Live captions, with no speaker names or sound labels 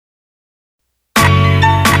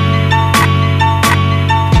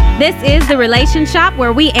This is The Relation Shop,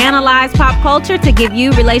 where we analyze pop culture to give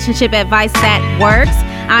you relationship advice that works.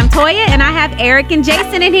 I'm Toya, and I have Eric and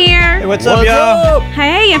Jason in here. Hey, what's up, y'all?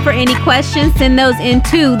 Hey, and for any questions, send those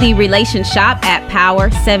into The Relation Shop at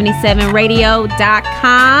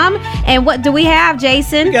power77radio.com. And what do we have,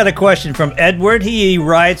 Jason? We got a question from Edward. He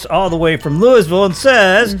writes all the way from Louisville and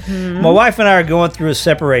says, My wife and I are going through a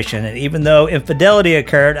separation, and even though infidelity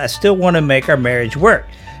occurred, I still want to make our marriage work.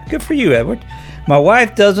 Good for you, Edward. My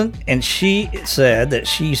wife doesn't, and she said that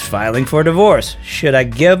she's filing for divorce. Should I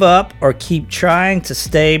give up or keep trying to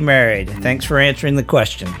stay married? Thanks for answering the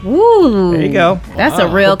question. Ooh. There you go. That's a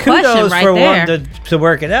real question kudos right for there. wanting to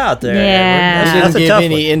work it out there. Yeah. Edward. He That's didn't a give tough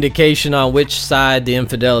any indication on which side the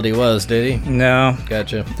infidelity was, did he? one. No,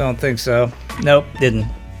 Gotcha. don't think so. Nope, didn't.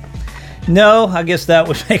 No, I guess that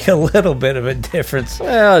would make a little bit of a difference.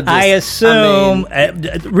 Well, I assume,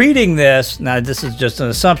 reading this, now this is just an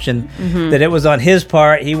assumption, that it was on his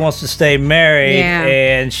part. He wants to stay married, Yeah.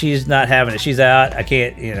 and she's not having it. She's out. I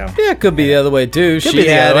can't, Yeah, it could be the other way too. Could She be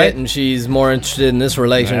the had other way. it, and she's more interested in this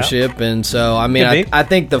relationship, and so I mean, Could be. I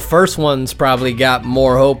think the first one's probably got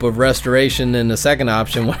more hope of restoration than the second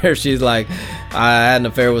option, where she's like, I had an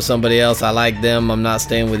affair with somebody else. I like them. I'm not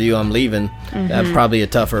staying with you. I'm leaving. That's probably a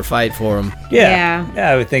tougher fight for him. Yeah,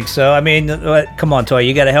 I would think so. I mean, come on, Toy,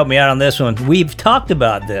 you got to help me out on this one. We've talked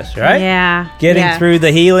about this, right? Yeah. Getting yeah. through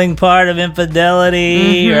the healing part of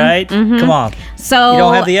infidelity, right? Come on. So You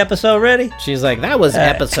don't have the episode ready? She's like, that was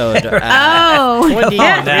episode 23 Oh.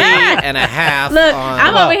 and a half. Look, on-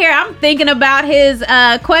 I'm over here. I'm thinking about his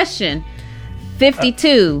question.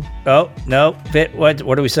 52. Oh, no. What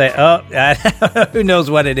do we say? Oh, who knows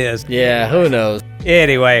what it is? Yeah, who knows?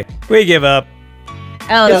 Anyway, we give up.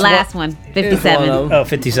 Oh, the Guess last what? one. Here's 57. one of 'em. Oh,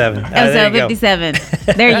 57. there Episode you go. 57.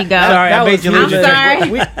 There you go. Sorry, I made you lose I'm your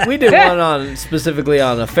sorry. We did one on specifically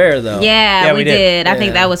on affair though. Yeah, Yeah, we we did. did. I think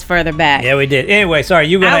Yeah. that was further back. Yeah, we did. Anyway, sorry,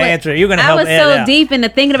 you're going to answer it. You're going to help I was Ed so out. deep into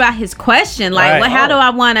thinking about his question. Like, Right. how do I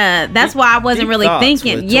want to? That's why I wasn't deep really thoughts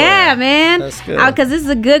thinking. with Yeah, Toya. man. That's good. Because this is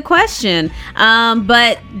a good question.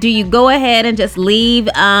 But do you go ahead and just leave?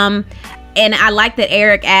 And I like that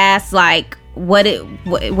Eric asked, like,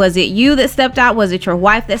 was it you that stepped out? Was it your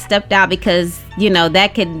wife that stepped out? Because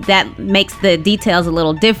that makes the details a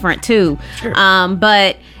little different too. Sure.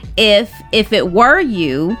 But if it were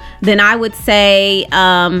you, then I would say,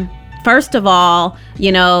 first of all,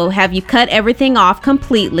 have you cut everything off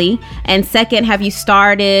completely? And second, have you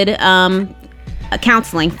started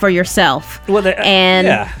counseling for yourself? Well,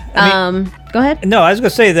 yeah. Go ahead. No, I was going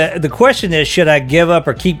to say that the question is, should I give up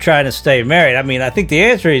or keep trying to stay married? I mean, I think the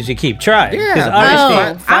answer is you keep trying. 'Cause Yeah.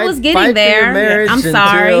 obviously- I was getting fight for there. your marriage I'm until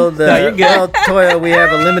sorry. No, you're good. Well, Toya, we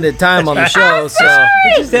have a limited time on the show, so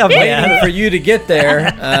Just help me waiting out. for you to get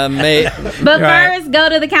there. But Right. first, go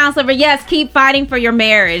to the counselor. But yes, keep fighting for your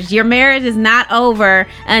marriage. Your marriage is not over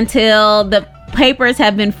until the papers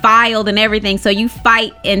have been filed and everything. So you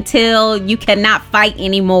fight until you cannot fight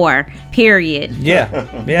anymore. Period. Yeah.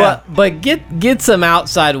 But get some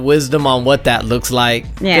outside wisdom on what that looks like.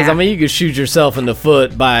 Yeah. Because I mean, you could shoot yourself in the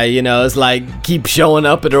foot by it's like keep showing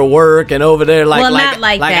up at her work and over there like Well, not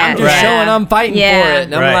like that. I'm just Right. showing I'm fighting Yeah. for it.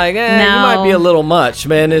 And I'm Right. like, you No. might be a little much,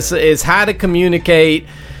 man. It's how to communicate.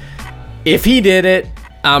 If he did it,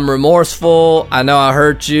 I'm remorseful. I know I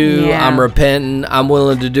hurt you. Yeah. I'm repentant. I'm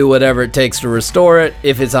willing to do whatever it takes to restore it.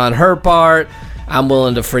 If it's on her part, I'm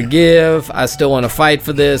willing to forgive. I still want to fight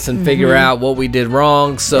for this and figure out what we did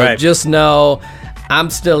wrong. So Right. just know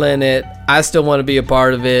I'm still in it. I still want to be a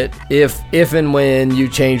part of it. If and when you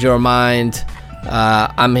change your mind,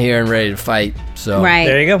 I'm here and ready to fight. So Right.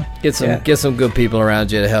 There you go. get some good people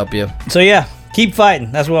around you to help you. So, yeah, keep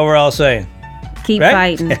fighting. That's what we're all saying. Keep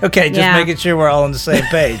Right? fighting. Okay, just Yeah. making sure we're all on the same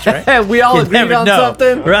page, right? Hey, we all You agreed never on know,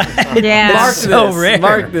 something. right? Yeah. Mark So this. rare.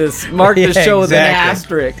 Mark this. Mark this Yeah, show with exactly. an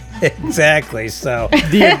asterisk. Exactly. So,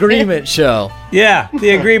 The agreement show. yeah, the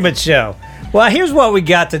agreement show. Well, here's what we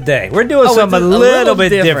got today. We're doing something a it's a little little bit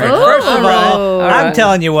different. different. First of all, Ooh. I'm right.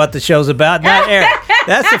 telling you what the show's about, not Eric.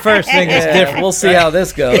 That's the first thing that's different. We'll see how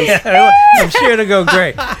this goes. I'm sure it'll go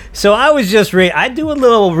great. So I was just I do a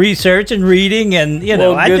little research and reading, and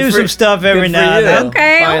Well, I good do for- some stuff every good for now and you. then.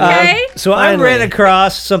 Okay. Finally. Okay. So I Finally. ran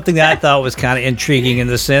across something that I thought was kind of intriguing in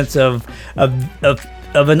the sense of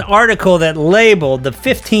an article that labeled the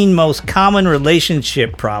 15 most common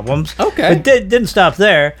relationship problems. Okay. But didn't stop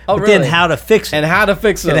there. Oh, but then really? how to fix it. And how to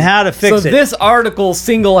fix them. And how to fix so it. this article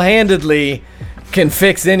single-handedly can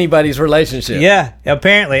fix anybody's relationship. Yeah,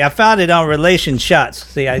 apparently I found it on Relation Shots.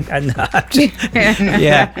 See, I know.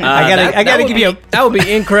 Yeah, I gotta give you. That would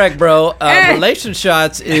be incorrect, bro. Relation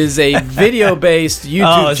Shots is a video-based YouTube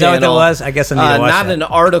Oh, is that what that channel. was? I guess I need to watch not that. an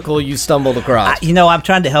article you stumbled across. I'm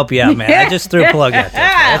trying to help you out, man. I just threw a plug out there.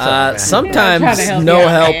 That's all, man. Sometimes I'm trying to help no you out,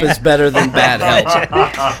 help man. is better than bad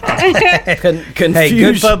help. Confusion. Hey,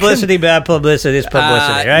 good publicity, bad publicity is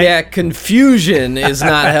publicity, right? Yeah, confusion is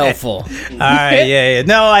not helpful. All right, yeah.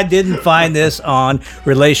 No, I didn't find this on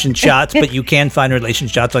Relation Shots, but you can find Relation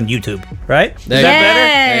Shots on YouTube, right? There Is you that go. better?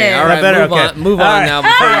 Hey, all Is right, that better? move Okay. on All right. now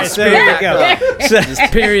before All you right, screw so here we back go. up. So,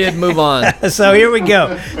 Just period, move on. so here we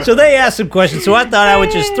go. So they asked some questions. So I thought I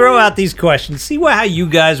would just throw out these questions, see how you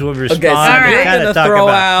guys would respond. Okay, so right. you're kind going of to talk throw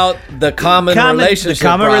about out the common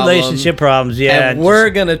relationship relationship problems. Yeah, and we're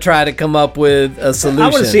going to try to come up with a solution. I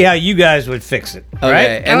want to see how you guys would fix it. Okay, Right?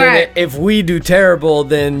 and All then right. if we do terrible,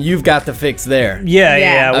 then you've got the fix there.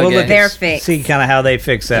 Yeah. We'll Okay. look Their at fix. see kind of how they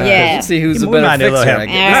fix that. Yeah. Let's see who's We a better might need a little fixer. help.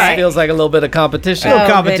 I All guess. right. This feels like a little bit of competition. A little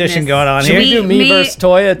Oh, competition goodness. going on Should here. we do me Me- versus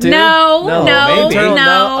Toya too? No, maybe.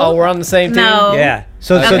 no. Oh, we're on the same team. No. Yeah.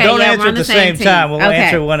 So Okay, don't yeah, answer we're on at the the same same time. team. We'll Okay.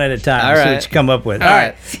 answer one at a time. All See right. what you come up with. All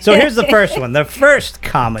right. So here's the first one. The first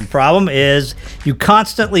common problem is you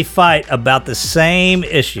constantly fight about the same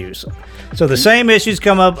issues. So the same issues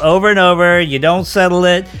come up over and over. You don't settle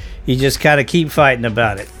it. You just kind of keep fighting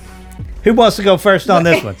about it. Who wants to go first on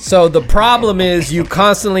this one? So the problem is you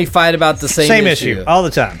constantly fight about the same issue all the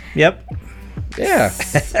time. Yep. Yeah.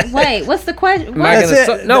 Wait, what's the question? Am I What? gonna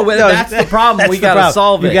That's it. no, but that's the problem. That's We the got to problem.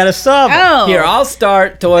 solve it. You got to solve it. Oh. Here, I'll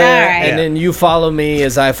start, Toya, right. and then you follow me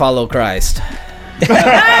as I follow Christ.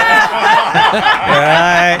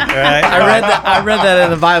 Right. I read that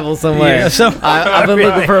in the Bible somewhere. Yeah, I've been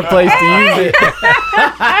looking for a place to use it.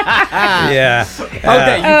 Yeah.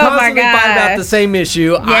 Okay, you Oh, my constantly fight about gosh. the same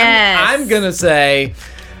issue. Yes. I'm gonna say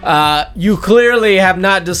you clearly have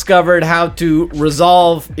not discovered how to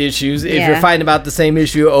resolve issues if Yeah. you're fighting about the same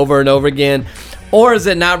issue over and over again. Or is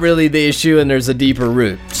it not really the issue and there's a deeper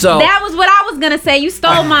root? So That was what I was gonna say. You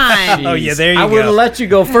stole mine. Oh, yeah, there you I would go. have let you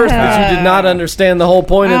go first, but you did not understand the whole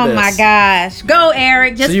point of Oh this. my gosh. Go,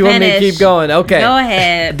 Eric. Just So you finish. want me to keep going? Okay. Go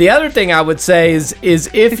ahead. The other thing I would say is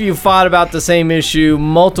if you fought about the same issue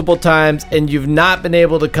multiple times and you've not been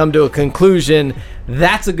able to come to a conclusion,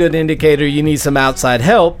 that's a good indicator you need some outside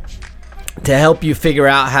help to help you figure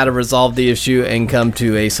out how to resolve the issue and come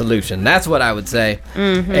to a solution. That's what I would say.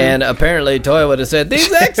 Mm-hmm. And apparently Toya would have said the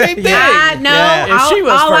exact same thing. No, If she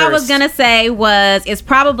was all I was first. gonna say was it's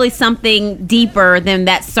probably something deeper than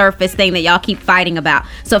that surface thing that y'all keep fighting about.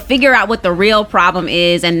 So figure out what the real problem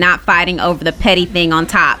is and not fighting over the petty thing on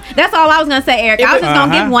top. That's all I was gonna say, Eric. I was just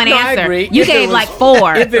gonna give one No, I answer. agree. You If it gave was- like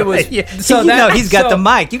 4. If it was, Yeah. He's got the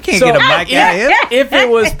mic. You can't get a mic out of him. If it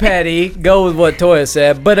was petty, go with what Toya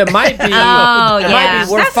said. But it might be. Oh, it might yeah.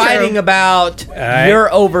 be we're That's fighting true. about right. your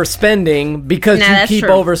overspending because No, you that's keep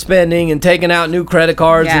true. overspending and taking out new credit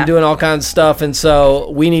cards Yeah. and doing all kinds of stuff. And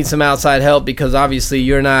so we need some outside help because obviously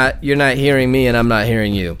you're not hearing me and I'm not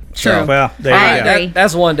hearing you. True. So, Well, there I you go. agree.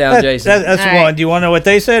 that's one down, Jason. That's All one. right. Do you want to know what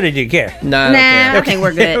they said, or do you care? Nah, I don't Nah, care. I think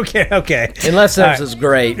we're good. Okay. Unless All theirs right. is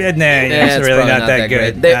great. Nah, it's it's really probably not that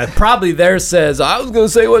good. They, Nah. probably theirs says, I was going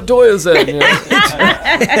to say what Toya said. You know?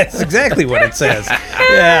 That's exactly what it says.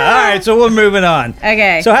 Yeah. All right. So we're moving on.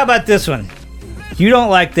 Okay. So how about this one? You don't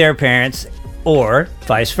like their parents, or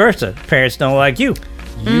vice versa. Parents don't like you.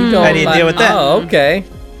 You don't How do you deal with that? Oh, okay.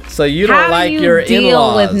 So you don't How like do you your deal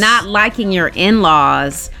in-laws. with not liking your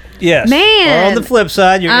in-laws? Yes. Man. Or on the flip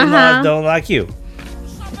side, your Uh-huh. in-laws don't like you.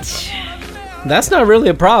 That's not really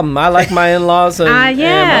a problem. I like my in-laws. And, yeah. and my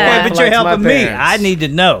Okay, wife but you're likes my helping me. parents. I need to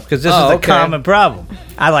know because this Oh, is a okay. common problem.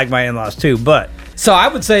 I like my in-laws too, but So I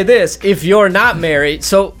would say this: if you're not married,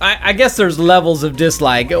 so I guess there's levels of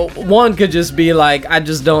dislike. One could just be like, I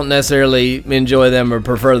just don't necessarily enjoy them or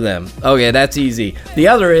prefer them. Okay, that's easy. The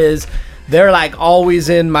other is they're like always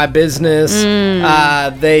in my business.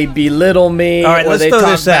 They belittle me, all right, or let's they throw talk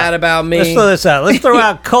this bad out. about me. Let's throw this out. Let's throw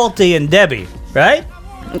out Colty and Debbie, right?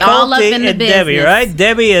 All up Colty in the and Debbie, business.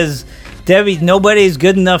 right? Debbie. Nobody's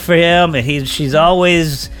good enough for him, and she's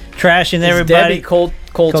always trashing Is everybody. Debbie Colt's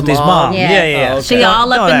Colty's mom. mom. Yeah. Yeah. Oh, okay. She Don't-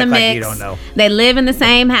 all up don't in act the like mix. you don't know. They live in the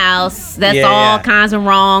same house. That's Yeah, all yeah. kinds of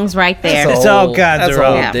wrongs right there. It's all kinds that's of a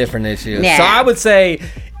whole wrong. different issue. Yeah. So I would say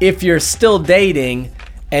if you're still dating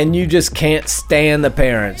and you just can't stand the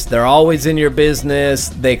parents, they're always in your business,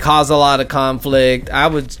 they cause a lot of conflict, I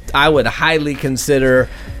would highly consider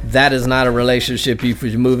that is not a relationship you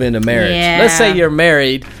should move into marriage. Yeah. Let's say you're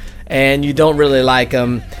married and you don't really like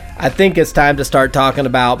them. I think it's time to start talking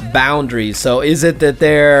about boundaries. So is it that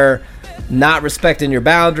they're not respecting your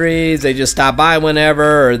boundaries, they just stop by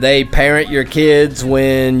whenever, or they parent your kids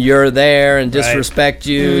when you're there and disrespect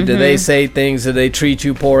you? Do they say things? Do they treat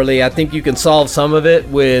you poorly? I think you can solve some of it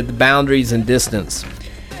with boundaries and distance.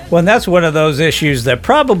 Well, and that's one of those issues that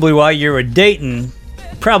probably while you were dating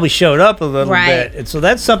probably showed up a little bit. And so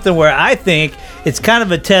that's something where I think it's kind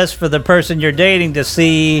of a test for the person you're dating to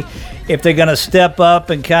see if they're going to step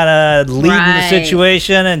up and kind of lead in the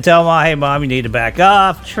situation and tell them, hey, Mom, you need to back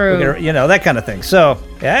off. True. That kind of thing. So,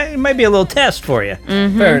 yeah, it might be a little test for you.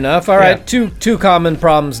 Fair enough. All right, two common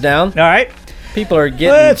problems down. All right. People are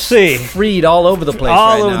getting freed all over the place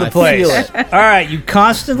all right over now. the place. I feel it. All right, you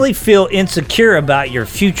constantly feel insecure about your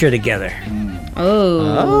future together.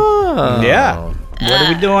 Oh. Yeah. What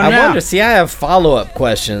are we doing I now? wonder, see, I have follow-up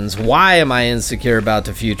questions. Why am I insecure about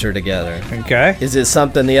the future together? Okay. Is it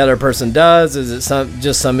something the other person does? Is it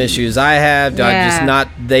just some issues I have? Do I just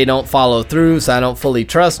they don't follow through, so I don't fully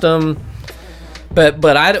trust them? But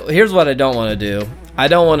here's what I don't want to do. I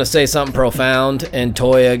don't want to say something profound and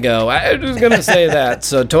Toya go, I'm just going to say that.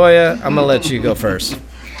 So, Toya, I'm going to let you go first.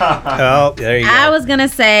 Oh, there you go. I was gonna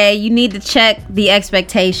say you need to check the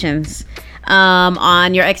expectations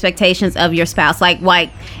on your expectations of your spouse, like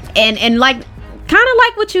and like kind of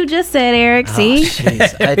like what you just said, Eric. See,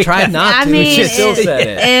 I tried not to. I mean, She still said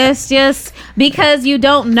it. It's just because you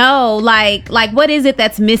don't know, like what is it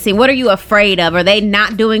that's missing? What are you afraid of? Are they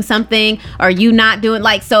not doing something? Are you not doing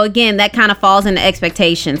so? Again, that kind of falls into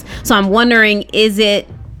expectations. So I'm wondering,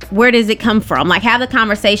 where does it come from? Like, have the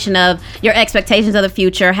conversation of your expectations of the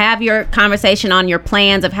future. Have your conversation on your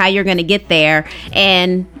plans of how you're going to get there.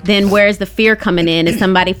 And then where's the fear coming in? Is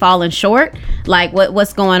somebody falling short? Like,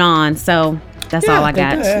 what's going on? So that's all I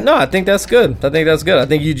got. No, I think that's good. I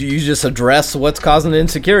think you just address what's causing the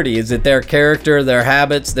insecurity. Is it their character, their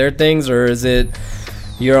habits, their things, or is it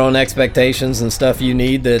your own expectations and stuff you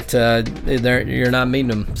need that you're not meeting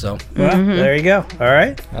them? So, well, there you go. All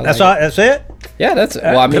right. That's all. That's it? Yeah, that's it.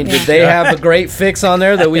 Well, I mean, did they have a great fix on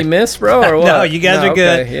there that we missed, bro, or what? No, you guys are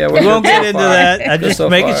good. Okay. Yeah, we won't get into that. I'm Good just so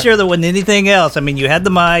making far. sure that when anything else, I mean, you had the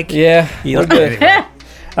mic. Yeah, You we're look good. anyway.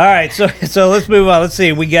 All right, so let's move on. Let's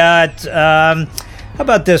see. We got, how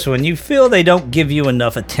about this one? You feel they don't give you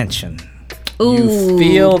enough attention. You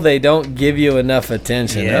feel they don't give you enough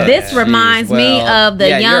attention. Yeah. This reminds me of the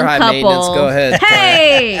young you're high maintenance. couple. Go ahead.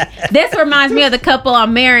 Hey, this reminds me of the couple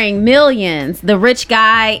on Marrying Millions. The rich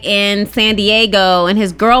guy in San Diego and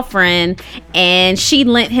his girlfriend, and she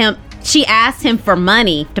asked him for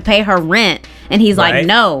money to pay her rent. And he's like,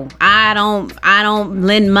 no, I don't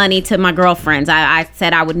lend money to my girlfriends. I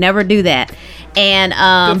said I would never do that. And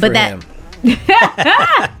Good but for that him.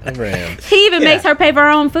 Good for him. he even makes her pay for her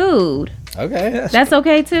own food. Okay. That's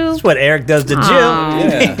okay too. That's what Eric does to Jill.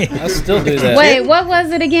 Yeah, I still do that. Wait, what was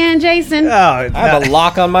it again, Jason? Oh, I have a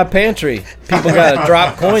lock on my pantry. People gotta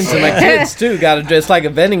drop coins, and my kids too gotta just like a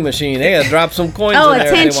vending machine. They gotta drop some coins. Oh, in there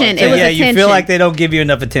if they attention. want It was yeah, you attention. feel like they don't give you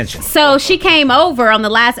enough attention. So she came over on the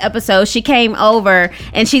last episode. She came over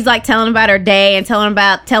and she's like telling him about her day and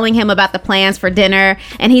telling him about the plans for dinner.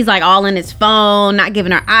 And he's like all in his phone, not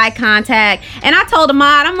giving her eye contact. And I told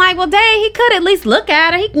Ahmad, I'm like, well, dang, he could at least look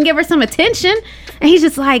at her. He can give her some attention. And he's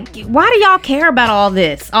just like, why do y'all care about all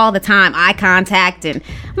this all the time? Eye contact. And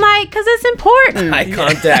I'm like, because it's important. Eye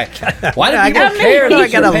contact. Why do I people gotta- care? I that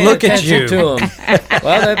you gotta pay look at attention you. To 'em?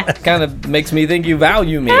 Well, that kind of makes me think you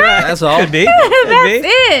value me. That's all. Could be. That's Could be.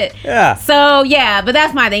 it. Yeah. So, yeah, but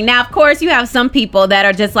that's my thing. Now, of course, you have some people that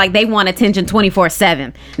are just like, they want attention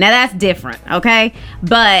 24/7. Now, that's different, okay?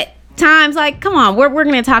 But times like, come on, we're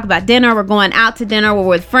going to talk about dinner. We're going out to dinner. We're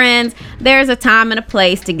with friends. There's a time and a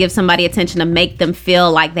place to give somebody attention to make them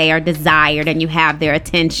feel like they are desired and you have their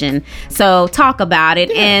attention. So talk about it.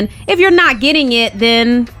 Yeah. And if you're not getting it,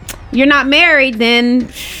 then you're not married, then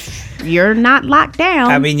you're not locked down.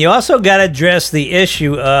 I mean, you also got to address the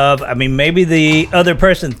issue of, I mean, maybe the other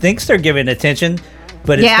person thinks they're giving attention,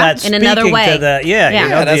 but it's not in speaking another way. to the, Yeah. you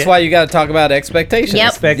know, Yeah, that's why you got to talk about expectations. Yep.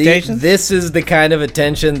 Expectations? This is the kind of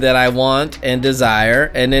attention that I want and desire,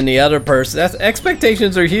 and then the other person.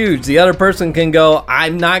 Expectations are huge. The other person can go,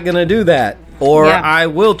 "I'm not going to do that," or Yeah. "I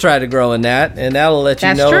will try to grow in that," and that'll let you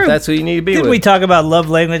That's know true. if that's who you need to be Didn't with. we talk about love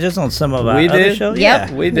languages on some of our We other did. shows? Yep.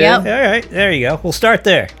 Yeah. We did. Yep. All right, there you go. We'll start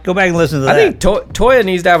there. Go back and listen to I that. think Toya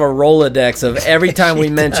needs to have a Rolodex of every time we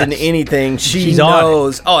mention anything, She's on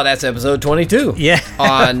knows. Oh, that's episode 22. Yeah.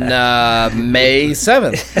 On May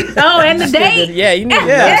 7th. oh, and the date. Yeah, you need to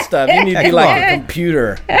know stuff. You need to be like a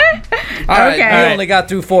computer. All right, Okay. we only got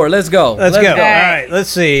through 4. Let's go. Let's go. All right, let's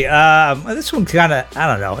see. This one kind of, I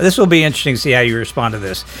don't know. This will be interesting to see how you respond to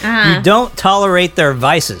this. Uh-huh. You don't tolerate their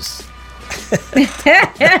vices.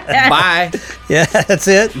 Bye. Yeah, that's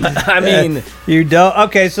it. I mean, You don't.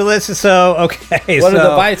 Okay, so let's. So okay. what so, are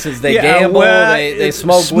the vices? They gamble. well, They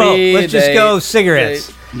smoke weed. Let's just go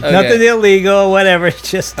cigarettes. Okay. Nothing illegal. Whatever.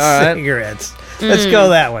 Just All right. cigarettes. Let's go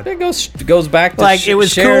that one. It goes back to Like it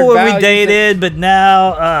was shared cool when we values. dated, but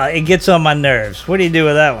now it gets on my nerves. What do you do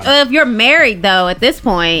with that one? If you're married, though, at this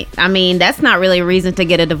point, I mean, that's not really a reason to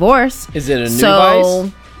get a divorce. Is it a new So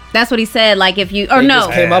vice? that's what he said. Like if you, or They no,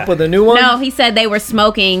 just came up with a new one. no, he said they were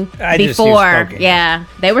smoking I just use before. smoking. Yeah,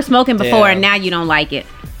 they were smoking before, Yeah. and now you don't like it.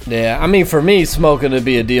 Yeah, I mean, for me, smoking would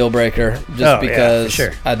be a deal breaker just Oh, yeah, for because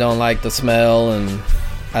sure. I don't like the smell and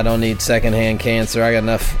I don't need secondhand cancer. I got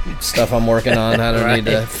enough stuff I'm working on. I don't need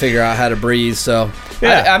to figure out how to breathe. So,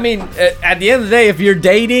 Yeah. I mean, at the end of the day, if you're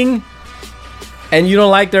dating and you don't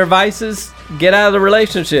like their vices, get out of the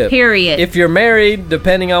relationship. Period. If you're married,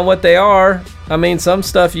 depending on what they are, I mean, some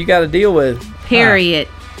stuff you got to deal with. Period.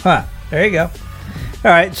 Huh. There you go.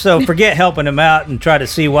 All right. So forget helping him out and try to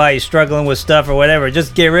see why he's struggling with stuff or whatever.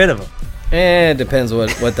 Just get rid of him. It depends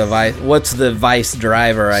what the vice. What's the vice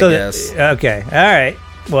driver? I guess. Okay. All right.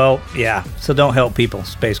 Well, yeah. So don't help people.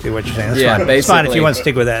 Is basically what you're saying. That's Yeah, fine. It's fine if basically. you want to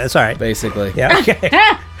stick with that. That's all right. Basically. Yeah. Okay.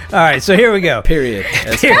 All right. So here we go. Period.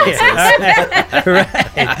 That's Period. All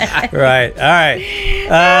right. Right. All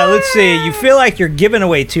right. Let's see. You feel like you're giving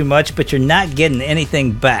away too much, but you're not getting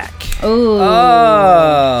anything back. Ooh.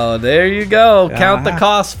 Oh, there you go. Count the Uh-huh.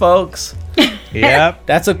 cost, folks. Yep.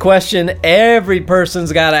 That's a question every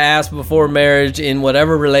person's got to ask before marriage in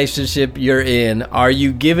whatever relationship you're in. Are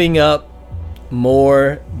you giving up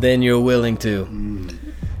more than you're willing to?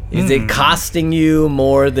 Is it costing you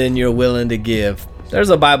more than you're willing to give? There's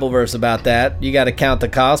a Bible verse about that. You got to count the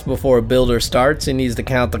cost before a builder starts. He needs to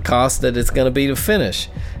count the cost that it's going to be to finish.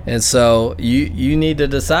 And so you need to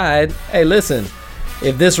decide, hey, listen,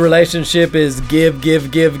 if this relationship is give,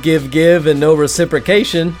 and no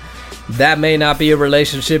reciprocation, that may not be a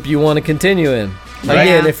relationship you want to continue in. Right.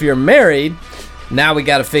 Again, if you're married, now we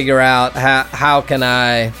got to figure out how can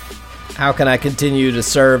I continue to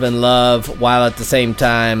serve and love while at the same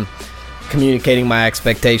time communicating my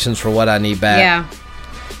expectations for what I need back. Yeah.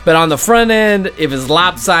 But on the front end, if it's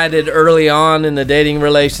lopsided early on in the dating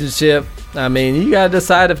relationship, I mean, you got to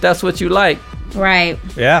decide if that's what you like. Right.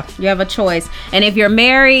 Yeah. You have a choice. And if you're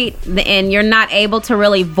married and you're not able to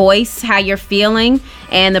really voice how you're feeling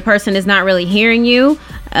and the person is not really hearing you,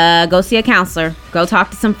 go see a counselor. Go talk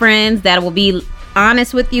to some friends that will be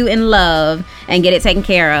honest with you in love and get it taken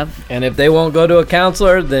care of. And if they won't go to a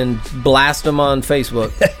counselor, then blast them on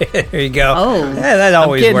Facebook. There you go. Oh. Yeah, that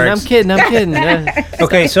always I'm works. kidding. Yeah.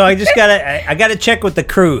 Okay, so I just gotta check with the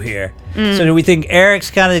crew here. So do we think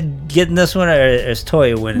Eric's kind of getting this one, or is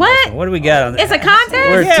Toya winning? What? This one? What do we got on this? It's a contest?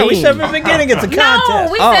 We're a Yeah, we team. said from the beginning it's a contest. No,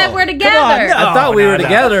 we Oh, said we're come together. no. I thought we were no.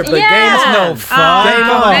 together, but Yeah. game's no fun. Game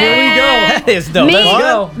Oh, on. Here we man. go. That is no Me, fun.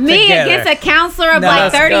 go. me Together. against a counselor of No, like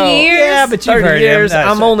let's 30 go. years. Yeah, but you've 30 heard years. him. No,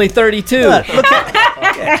 I'm so- only 32. Look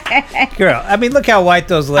at girl. I mean, look how white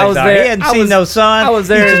those I legs was are. there- He hadn't I seen was- no sun. I was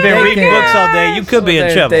there He's just been in reading daycare. books all day. You could be in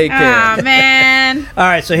There- trouble. daycare. Oh, man. All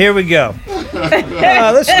right, so here we go.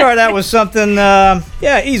 Let's start out with something,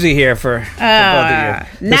 easy here for both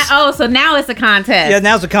of you. So now it's a contest. Yeah,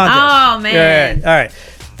 now's the contest. Oh, man. All right.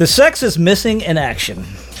 The sex is missing in action.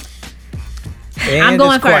 And I'm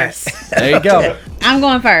going it's quiet. first. There you go. I'm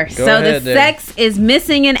going first. Go so ahead, the then. sex is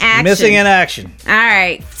missing in action. Missing in action. All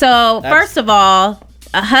right. So first of all,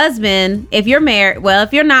 a husband, if you're married, well,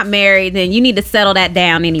 if you're not married, then you need to settle that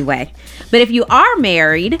down anyway. But if you are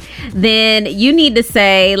married, then you need to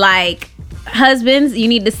say, like, husbands, you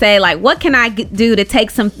need to say, like, what can I do to take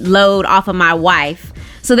some load off of my wife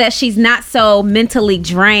so that she's not so mentally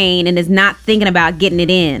drained and is not thinking about getting it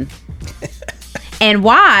in? And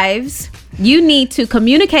wives, you need to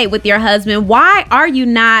communicate with your husband. Why are you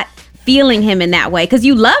not feeling him in that way? Because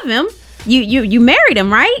you love him. You married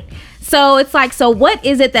him, right? So it's like, so what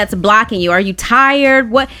is it that's blocking you? Are you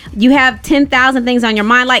tired? What, you have 10,000 things on your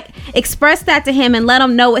mind? Like, express that to him and let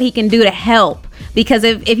him know what he can do to help. Because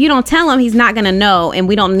if you don't tell him, he's not going to know. And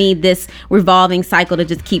we don't need this revolving cycle to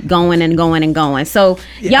just keep going and going and going. So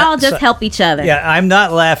y'all just help each other. Yeah, I'm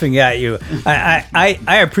not laughing at you.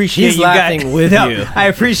 I appreciate He's you guys. laughing with you. I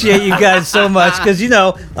appreciate you guys so much because,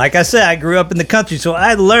 like I said, I grew up in the country, so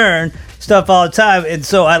I learn stuff all the time, and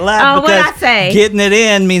so I laugh Oh, what'd I because say? getting it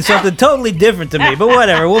in means something totally different to me. But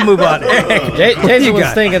whatever, we'll move on. Jason You was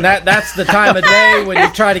got it. thinking that's the time of day when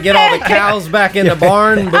you try to get all the cows back in the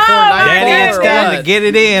barn before nightfall. Daddy, it's or time what? to get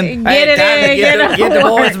it in. Get it time to in, get the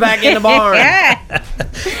boys back in the barn. Yeah.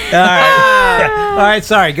 All right. All right,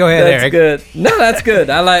 sorry. Go ahead, That's Eric. good. No, that's good.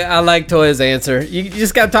 I like Toya's answer. You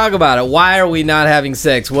just got to talk about it. Why are we not having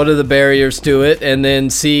sex? What are the barriers to it? And then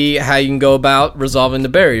see how you can go about resolving the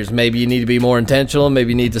barriers. Maybe you need to be more intentional. Maybe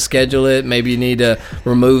you need to schedule it. Maybe you need to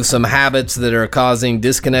remove some habits that are causing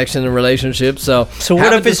disconnection in relationships. So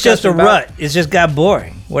what have if it's just a discussion about- rut? It's just got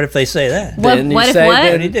boring. What if they say that? What- Then you what if say, what?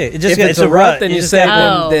 then- What do you do? It's just if it's a rut, then you just say,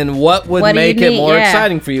 got- then what would What do you make it need? more Yeah.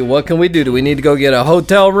 exciting for you? What can we do? Do we need to go get a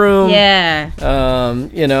hotel room? Yeah.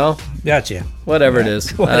 You know, Gotcha. whatever it is.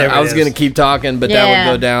 Whatever I was it going to is. keep talking, but that Yeah.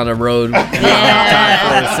 would go down a road.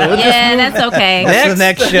 Yeah. So we'll just Yeah, that's okay. That's the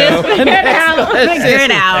next show. Figure it out. Figure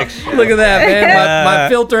it out. Look at that, man. My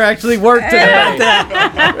filter actually worked today.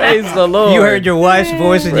 Praise the Lord. You heard your wife's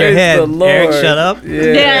voice in your Praise head. the Lord. Eric, shut up.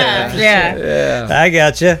 Yeah. Yeah. Yeah. I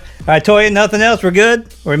got you. All right, Toya, nothing else? We're good?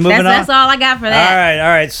 We're moving on? That's all I got for All that.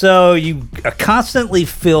 right. So you constantly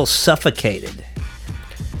feel suffocated.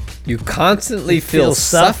 You constantly feel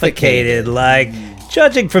suffocated. Like,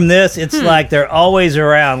 judging from this, it's like they're always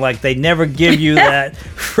around. Like, they never give you that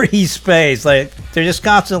free space. Like, they're just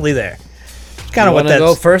constantly there. Kind of You what want to that's...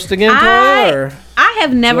 go first again, Toya? Or? I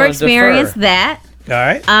have never wanna experienced defer? that. All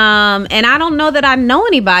right. And I don't know that I know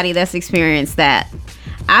anybody that's experienced that.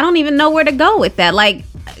 I don't even know where to go with that. Like,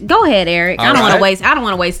 go ahead, Eric. I All don't want right. to waste. I don't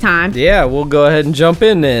want to waste time. Yeah, we'll go ahead and jump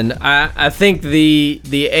in then. I think the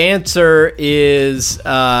answer is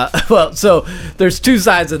well. So there's two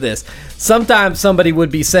sides of this. Sometimes somebody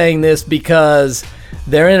would be saying this because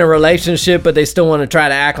they're in a relationship, but they still want to try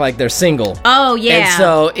to act like they're single. Oh yeah. And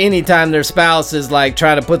so anytime their spouse is like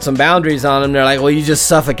trying to put some boundaries on them, they're like, "Well, you just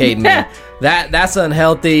suffocating me." That's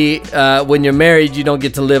unhealthy. When you're married, you don't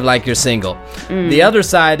get to live like you're single. The other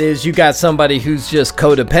side is you got somebody who's just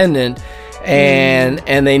codependent, and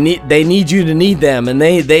they need you to need them, and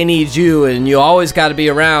they need you, and you always got to be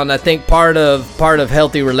around. I think part of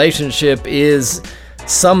healthy relationship is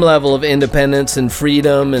some level of independence and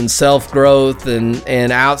freedom and self-growth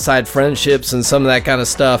and outside friendships and some of that kind of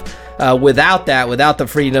stuff. Without the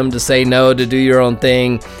freedom to say no, to do your own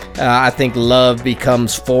thing, I think love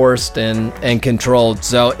becomes forced and controlled.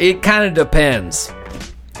 So it kind of depends.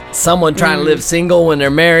 Someone trying to live single when they're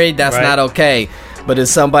married, that's Right. not okay. But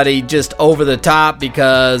is somebody just over the top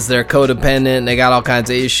because they're codependent and they got all kinds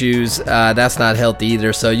of issues, that's not healthy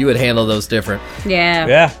either. So you would handle those different. yeah.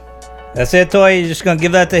 Yeah. That's it, Toya? You're just going to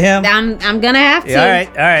give that to him? I'm gonna have to. Yeah,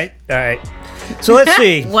 all right. So let's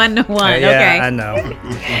see. 1-1. Yeah, Okay. I know.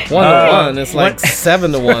 1-1, it's like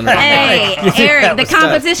 7-1. Hey, Eric, the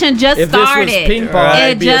competition just If this was started. ping pong, I'd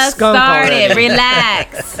It be a just skunk started. already.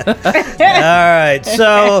 Relax. All right.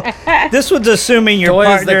 So this was assuming your Toya's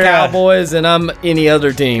partner... the Cowboys, and I'm any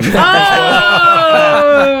other team.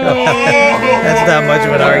 That's not much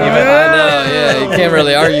of an argument. I know, yeah, you can't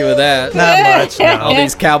really argue with that. Not much, no. All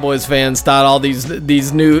these Cowboys fans thought all these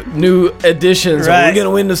new additions Right. we're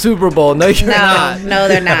gonna win the Super Bowl. No, you're not. No,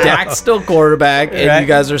 they're not. Dak's still quarterback, and Right. you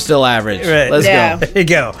guys are still average. Right. Let's Yeah. go. There you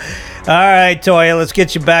go. All right, Toya, let's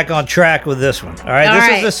get you back on track with this one. All right, All this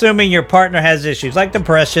right. is assuming your partner has issues like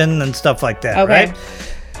depression and stuff like that, Okay. right?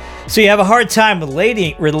 So you have a hard time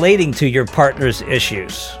relating to your partner's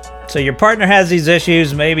issues. So your partner has these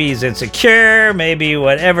issues, maybe he's insecure, maybe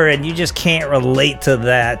whatever, and you just can't relate to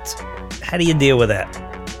that. How do you deal with that?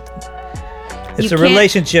 It's You a can't-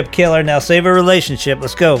 relationship killer. Now save a relationship.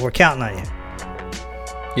 Let's go. We're counting on you.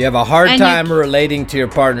 You have a hard And you- time relating to your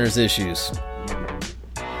partner's issues.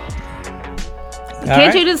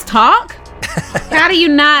 Can't you just talk? How do you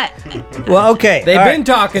not? Well, okay. They've all been right.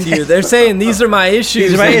 talking to you. They're saying these are my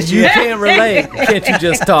issues. These are my and issues. You can't relate. Can't you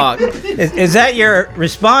just talk? Is that your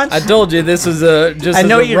response? I told you this is I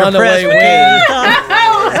know a you're runaway depressed. win.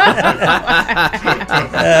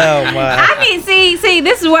 Oh my! I need see.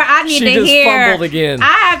 This is where I need She to just hear. fumbled again. I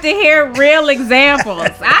have to hear real examples.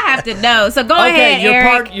 I have to know. So go ahead, Okay,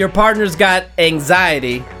 Eric. your partner's got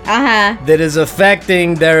anxiety Uh huh. that is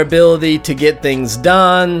affecting their ability to get things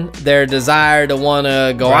done, their desire to want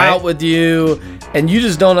to go Right. out with you, and you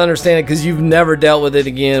just don't understand it because you've never dealt with it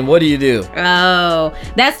again. What do you do? Oh,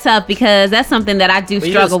 that's tough because that's something that I do Well,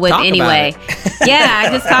 you struggle just with talk anyway. Yeah, I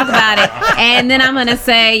just talk about it. And then I'm going to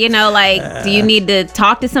say, like, do you need to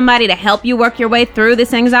talk to somebody to help you work your way through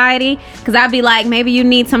this anxiety? Because I'd be like, maybe you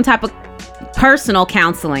need some type of personal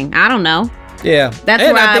counseling. I don't know. Yeah. That's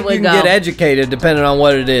and where I I think would you can go. get educated depending on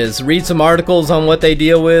what it is. Read some articles on what they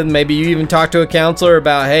deal with. Maybe you even talk to a counselor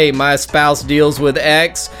about, hey, my spouse deals with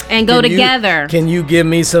X. And go Can you- together. Can you give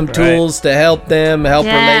me some tools to help them, relate to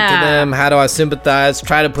Yeah. them? How do I sympathize?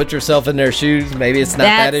 Try to put yourself in their shoes. Maybe it's not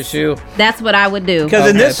that issue. That's what I would do. Because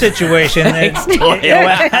in this situation, that's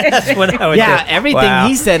what I would Yeah, do. everything Wow.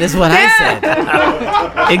 he said is what I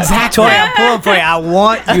said. Exactly. Toy, I'm pulling for you. I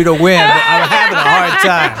want you to win, but I'm having a hard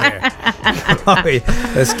time here.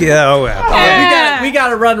 Let's get. Oh well. We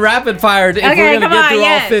gotta run rapid fire if Okay, we're gonna come get on, through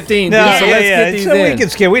yes. all 15. No, so let's get these so in. we can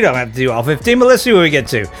skip. We don't have to do all 15, but let's see what we get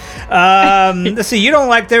to. Let's see. You don't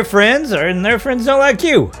like their friends, and their friends don't like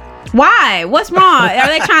you. Why? What's wrong? Are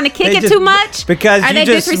they trying to kick They it just- too much? because are you they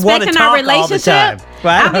just wanna disrespecting talk our all the relationship? time.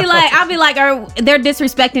 Well, I'll be like, they're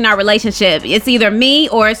disrespecting our relationship. It's either me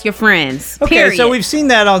or it's your friends. Okay, Period. so we've seen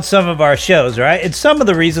that on some of our shows, right? And some of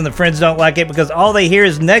the reason the friends don't like it because all they hear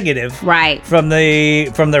is negative, Right. from their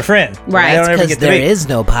friend. Right. They don't ever Because get to there meet. is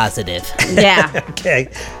no positive. Yeah. Okay,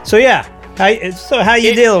 so yeah, how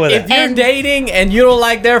you dealing with If it? you're And- dating and you don't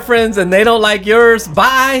like their friends and they don't like yours,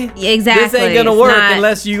 bye. Exactly. This ain't gonna It's work not-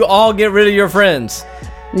 unless you all get rid of your friends.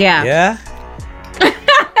 Yeah. Yeah.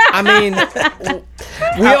 I mean,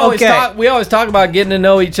 we always talk about getting to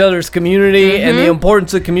know each other's community and the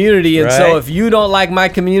importance of community. And so, Right. if you don't like my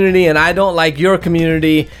community and I don't like your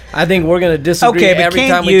community, I think we're gonna disagree Okay, but every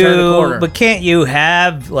can't time we you? turn the corner. But can't you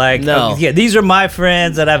have like? No. Yeah, these are my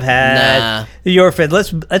friends that I've had. Nah. Your friend.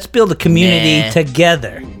 Let's build a community Nah.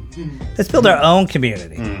 together. Let's build our own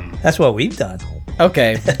community. That's what we've done.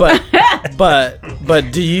 Okay,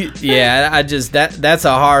 but do you? Yeah, I just that's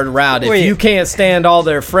a hard route. If Wait. you can't stand all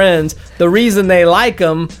their friends, the reason they like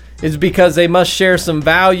them is because they must share some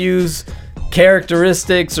values,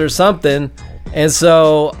 characteristics, or something. And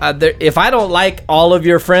so, if I don't like all of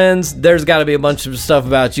your friends, there's got to be a bunch of stuff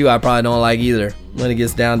about you I probably don't like either when it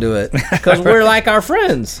gets down to it, because we're like our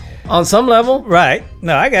friends on some level. Right.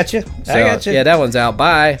 No, I got you. So, I got you. yeah, that one's out.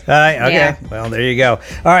 Bye. All right. Okay. Yeah. Well, there you go.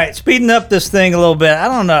 All right. Speeding up this thing a little bit. I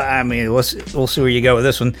don't know. I mean, we'll see where you go with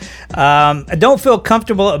this one. I don't feel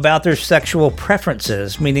comfortable about their sexual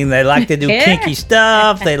preferences, meaning they like to do kinky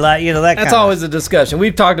stuff. They like, that That's kind of always a discussion.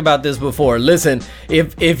 We've talked about this before. Listen,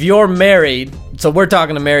 if you're married, so we're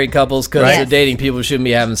talking to married couples because Right. the dating people shouldn't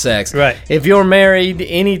be having sex. Right. If you're married,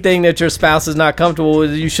 anything that your spouse is not comfortable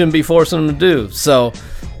with, you shouldn't be forcing them to do. So,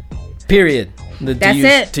 period. That's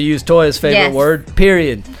it. To use Toya's favorite Yes. word,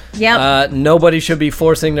 period. Yep. Nobody should be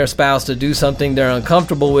forcing their spouse to do something they're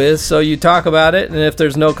uncomfortable with. So you talk about it, and if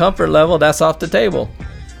there's no comfort level, that's off the table.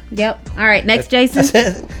 Yep. All right. Next,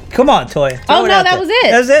 Jason. Come on, Toya. Oh, Throw it no, out that there. was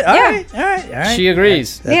it. That's it. All Yeah. right. All right. She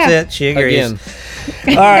agrees. That's Yeah. it. She agrees. Again.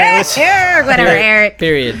 All right. Let's, Whatever, Eric.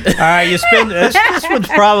 Period. all right. You spend this one's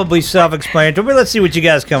probably self-explanatory, but let's see what you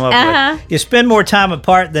guys come up Uh-huh. with. You spend more time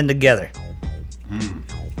apart than together.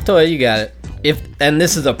 Toya, you got it. And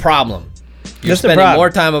this is a problem. You're This is a spending problem. more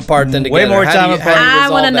time apart than together. Way more How do time you- apart. how do you I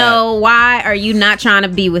want to resolve that? know, why are you not trying to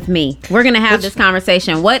be with me? We're going to have this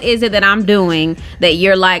conversation. What is it that I'm doing that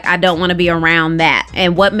you're like, I don't want to be around that?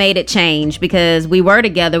 And what made it change? Because we were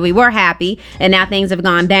together, we were happy, and now things have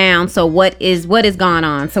gone down. So what is gone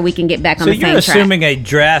on so we can get back on So the same you're track? assuming a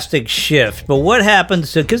drastic shift, but what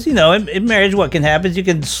happens to, because in marriage what can happen is you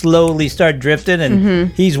can slowly start drifting, and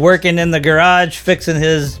Mm-hmm. he's working in the garage fixing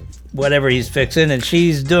his whatever he's fixing, and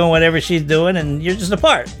she's doing whatever she's doing, and you're just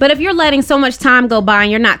apart. But if you're letting so much time go by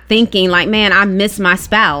and you're not thinking like, man, I miss my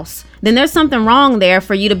spouse, then there's something wrong there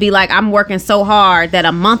for you to be like, I'm working so hard that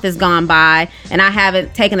a month has gone by and I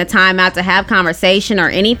haven't taken the time out to have conversation or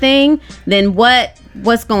anything. Then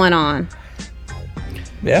what's going on?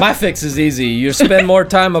 Yeah. My fix is easy. You spend more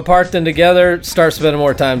time apart than together, start spending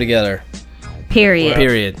more time together. Period.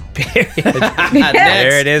 Period.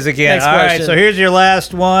 There it is again. Next All right, question. so here's your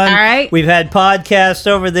last one. All right. We've had podcasts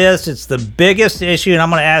over this. It's the biggest issue, and I'm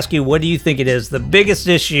going to ask you, what do you think it is? The biggest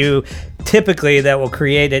issue typically that will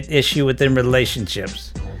create an issue within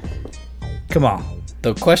relationships. Come on.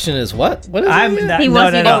 The question is what? What is I'm it? not, He no,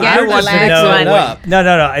 wants no, you no. to guess I the want to last know. one. Up.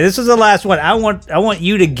 No. This is the last one. I want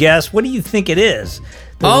you to guess. What do you think it is?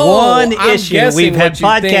 The one I'm issue guessing we've had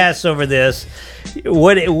what you think. podcasts over this.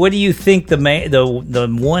 What do you think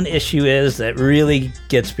the one issue is that really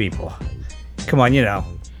gets people? Come on,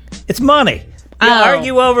 it's money. You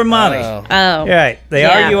argue over money. Oh. Right. They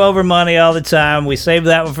Yeah. argue over money all the time. We saved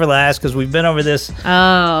that one for last because we've been over this.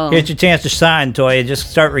 Oh. Here's your chance to shine, Toya. Just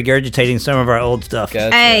start regurgitating some of our old stuff.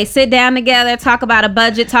 Gotcha. Hey, sit down together, talk about a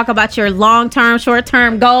budget, talk about your long-term,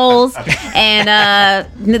 short-term goals, and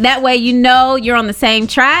that way you know you're on the same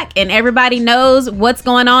track and everybody knows what's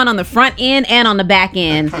going on the front end and on the back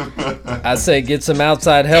end. I say get some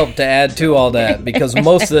outside help to add to all that, because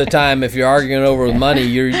most of the time, if you're arguing over money,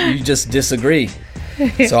 you just disagree.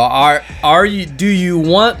 So do you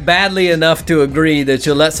want badly enough to agree that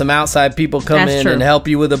you'll let some outside people come That's in true. and help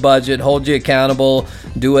you with a budget, hold you accountable,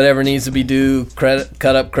 do whatever needs to be due,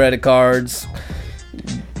 cut up credit cards,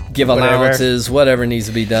 give allowances, whatever needs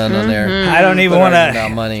to be done on there. I don't even want to.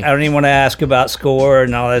 About money. I don't even want to ask about score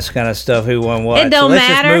and all this kind of stuff. Who won what? It don't so let's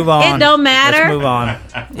matter. Just move on. It don't matter. Let's move on.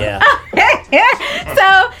 Yeah.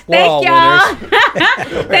 So We're all thank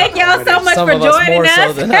y'all. Thank y'all so much Some for of us joining more us.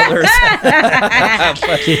 so than others.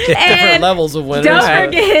 But different And levels of winners.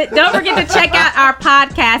 Don't forget to check out our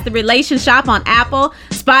podcast, The Relation Shop, on Apple,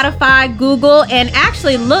 Spotify, Google, and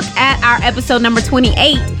actually look at our episode number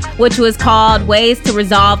 28, which was called Ways to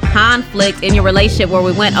Resolve Conflict in Your Relationship, where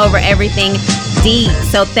we went over everything deep.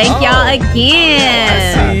 So thank y'all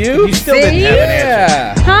again.